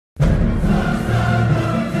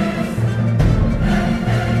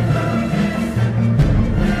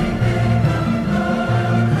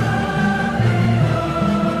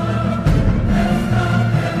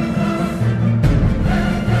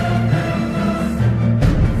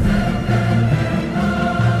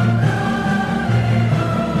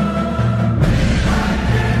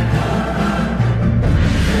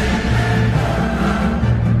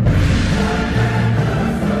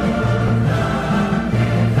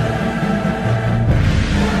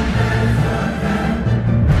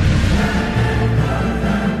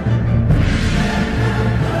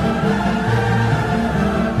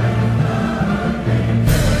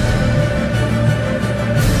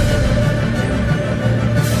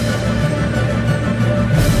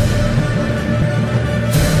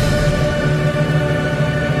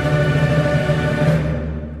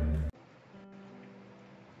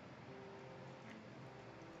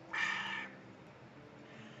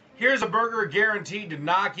Here's a burger guaranteed to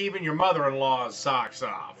knock even your mother-in-law's socks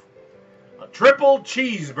off. A triple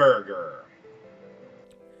cheeseburger.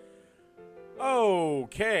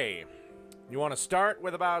 Okay, you want to start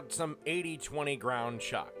with about some 80-20 ground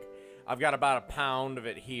chuck. I've got about a pound of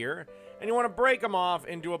it here, and you want to break them off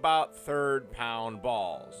into about third-pound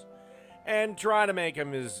balls, and try to make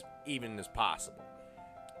them as even as possible.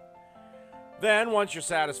 Then, once you're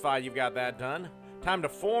satisfied you've got that done, time to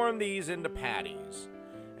form these into patties,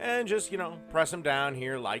 and just, press them down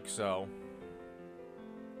here like so.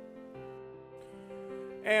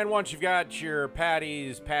 And once you've got your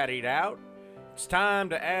patties pattied out, it's time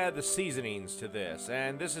to add the seasonings to this,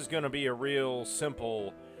 and this is going to be a real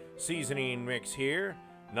simple seasoning mix here.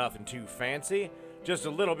 Nothing too fancy, just a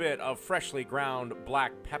little bit of freshly ground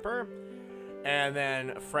black pepper, and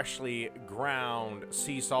then freshly ground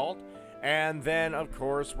sea salt, and then of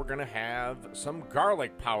course we're going to have some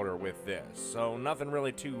garlic powder with this. So nothing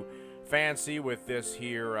really too fancy with this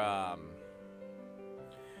here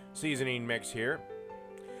seasoning mix here.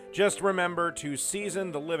 Just remember to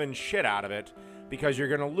season the living shit out of it, because you're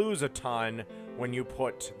going to lose a ton when you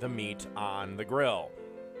put the meat on the grill.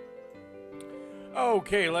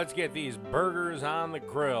 Okay, let's get these burgers on the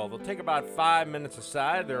grill. They'll take about 5 minutes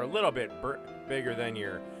aside. They're a little bit bigger than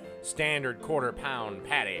your standard quarter-pound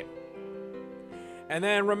patty. And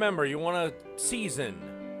then remember, you want to season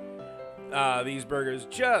these burgers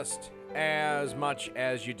just as much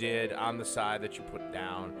as you did on the side that you put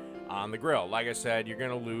down on the grill. Like I said, you're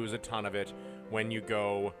going to lose a ton of it when you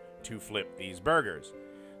go to flip these burgers.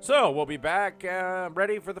 So we'll be back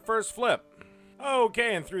ready for the first flip.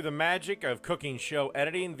 Okay, and through the magic of cooking show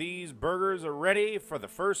editing, these burgers are ready for the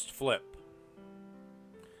first flip.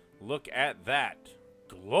 Look at that.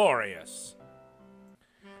 Glorious.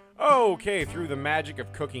 Okay, through the magic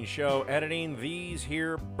of cooking show editing, these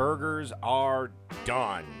here burgers are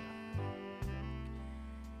done.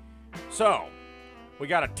 So, we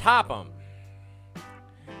gotta top them.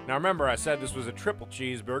 Now remember, I said this was a triple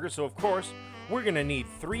cheeseburger, so of course, we're gonna need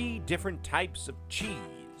 3 different types of cheese.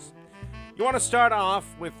 You want to start off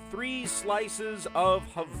with 3 slices of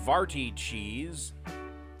Havarti cheese.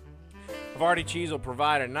 Havarti cheese will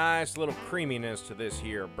provide a nice little creaminess to this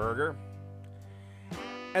here burger.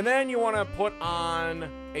 And then you want to put on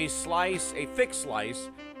a thick slice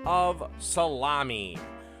of salami.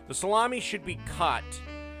 The salami should be cut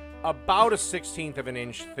about a 1/16 of an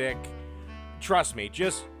inch thick. Trust me,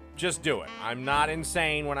 just do it. I'm not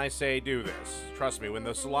insane when I say do this. Trust me, when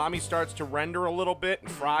the salami starts to render a little bit and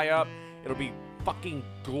fry up, it'll be fucking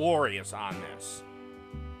glorious on this.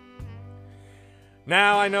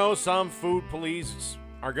 Now, I know some food police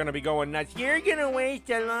are going to be going nuts. You're going to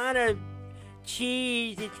waste a lot of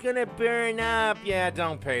cheese. It's going to burn up. Yeah,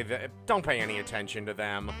 don't pay any attention to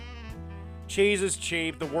them. Cheese is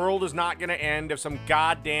cheap. The world is not going to end if some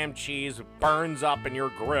goddamn cheese burns up in your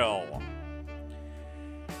grill.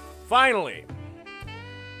 Finally,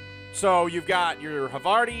 so you've got your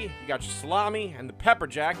Havarti, you got your salami, and the pepper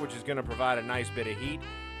jack, which is going to provide a nice bit of heat.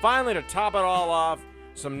 Finally, to top it all off,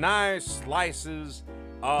 some nice slices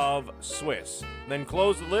of Swiss. Then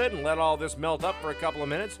close the lid and let all this melt up for a couple of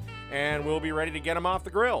minutes, and we'll be ready to get them off the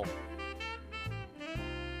grill.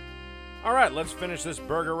 All right, let's finish this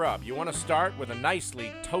burger up. You want to start with a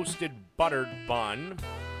nicely toasted buttered bun.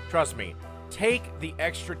 Trust me, take the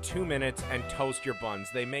extra 2 minutes and toast your buns.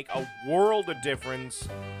 They make a world of difference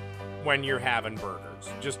when you're having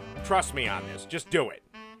burgers. Just trust me on this. Just do it.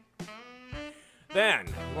 Then,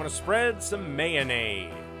 you want to spread some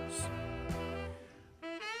mayonnaise.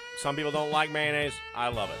 Some people don't like mayonnaise. I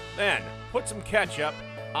love it. Then, put some ketchup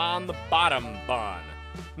on the bottom bun.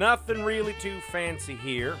 Nothing really too fancy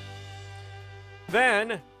here.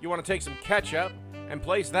 Then, you want to take some ketchup and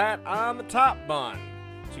place that on the top bun.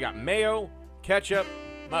 So you got mayo, ketchup,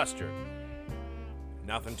 mustard.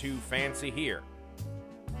 Nothing too fancy here.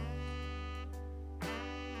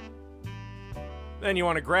 Then you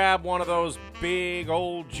want to grab one of those big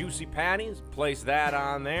old juicy patties, place that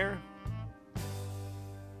on there.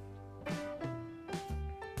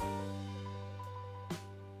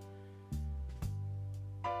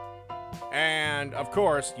 And of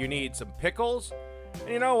course, you need some pickles. And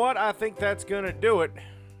you know what? I think that's gonna do it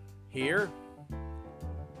here.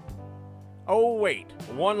 Oh wait,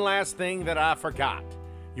 one last thing that I forgot.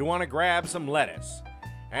 You want to grab some lettuce.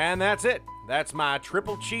 And that's it. That's my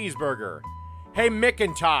triple cheeseburger. Hey,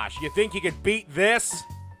 McIntosh, you think you could beat this?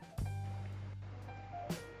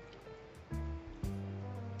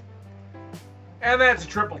 And that's a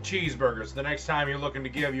triple cheeseburger. So the next time you're looking to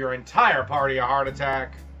give your entire party a heart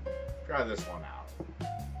attack, try this one out.